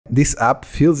This app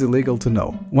feels illegal to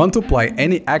know. Want to apply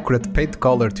any accurate paint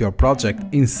color to your project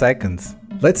in seconds?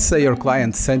 Let's say your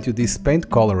client sent you this paint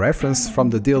color reference from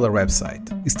the dealer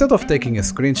website. Instead of taking a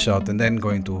screenshot and then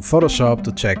going to Photoshop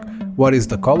to check what is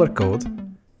the color code,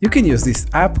 you can use this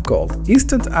app called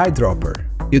Instant Eyedropper.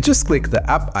 You just click the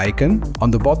app icon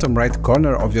on the bottom right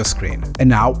corner of your screen. And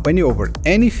now, when you hover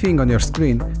anything on your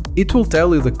screen, it will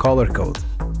tell you the color code.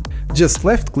 Just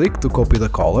left click to copy the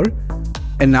color,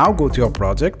 and now go to your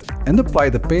project and apply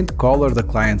the paint color the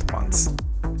client wants.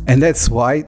 And that's why